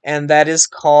 and that is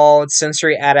called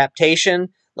sensory adaptation.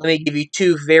 Let me give you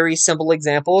 2 very simple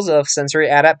examples of sensory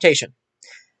adaptation.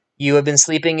 You have been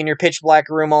sleeping in your pitch black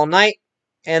room all night,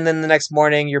 and then the next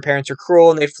morning your parents are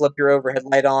cruel and they flip your overhead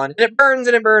light on, and it burns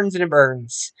and it burns and it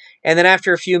burns. And then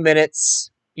after a few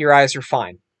minutes, your eyes are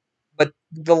fine. But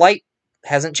the light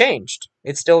hasn't changed.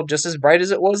 It's still just as bright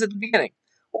as it was at the beginning.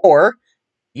 Or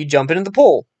you jump into the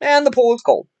pool, and the pool is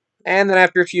cold. And then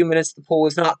after a few minutes, the pool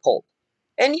is not cold.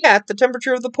 And yet, the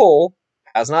temperature of the pool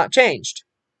has not changed.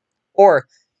 Or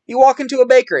you walk into a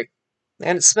bakery,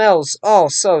 and it smells, oh,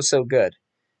 so good.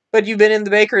 But you've been in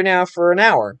the bakery now for an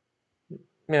hour.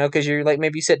 Because you're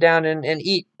maybe you sit down and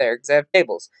eat there because they have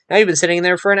tables. Now you've been sitting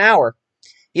there for an hour.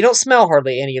 You don't smell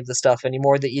hardly any of the stuff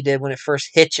anymore that you did when it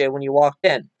first hit you when you walked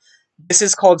in. This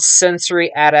is called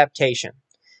sensory adaptation.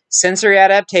 Sensory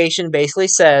adaptation basically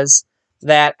says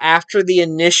that after the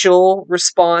initial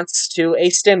response to a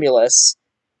stimulus,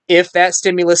 if that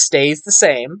stimulus stays the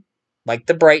same, like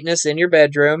the brightness in your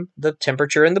bedroom, the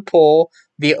temperature in the pool,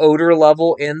 the odor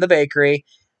level in the bakery,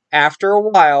 after a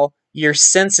while, your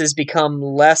senses become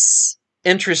less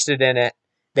interested in it.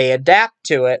 They adapt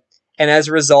to it, and as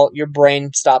a result, your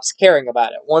brain stops caring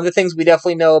about it. One of the things we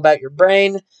definitely know about your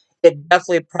brain, it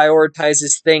definitely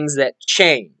prioritizes things that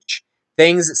change.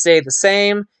 Things that stay the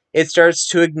same, it starts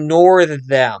to ignore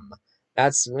them.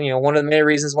 That's one of the main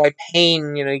reasons why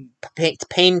pain,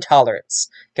 pain tolerance.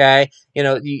 Okay,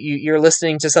 you're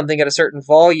listening to something at a certain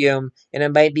volume, and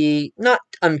it might be not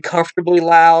uncomfortably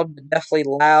loud, but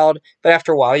definitely loud. But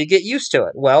after a while, you get used to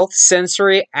it. Well,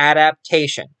 sensory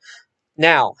adaptation.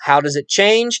 Now, how does it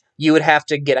change? You would have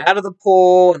to get out of the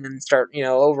pool and then start,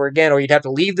 over again, or you'd have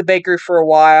to leave the bakery for a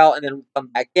while and then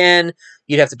come back in.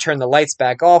 You'd have to turn the lights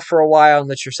back off for a while and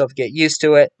let yourself get used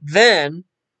to it. Then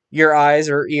your eyes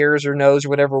or ears or nose or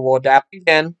whatever will adapt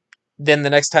again. Then the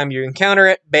next time you encounter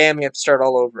it, bam, you have to start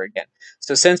all over again.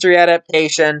 So sensory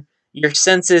adaptation, your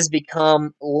senses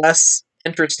become less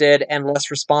interested and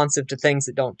less responsive to things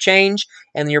that don't change,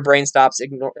 and your brain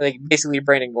basically your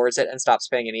brain ignores it and stops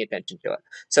paying any attention to it.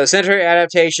 So sensory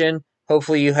adaptation,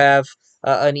 hopefully you have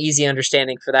an easy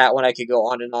understanding for that one. I could go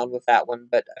on and on with that one,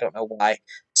 but I don't know why.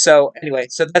 So anyway,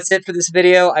 so that's it for this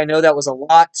video. I know that was a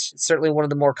lot. It's certainly one of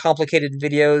the more complicated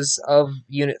videos of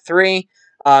Unit 3.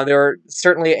 There are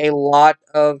certainly a lot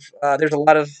of there's a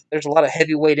lot of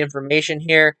heavyweight information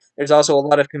here. There's also a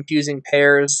lot of confusing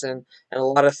pairs and a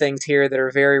lot of things here that are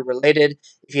very related.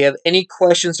 If you have any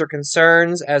questions or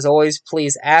concerns, as always,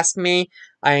 please ask me.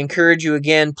 I encourage you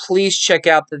again, please check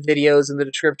out the videos in the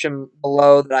description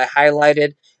below that I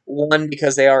highlighted. One,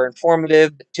 because they are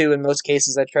informative, but two, in most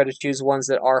cases, I try to choose ones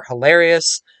that are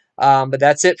hilarious. But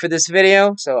that's it for this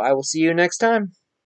video, so I will see you next time.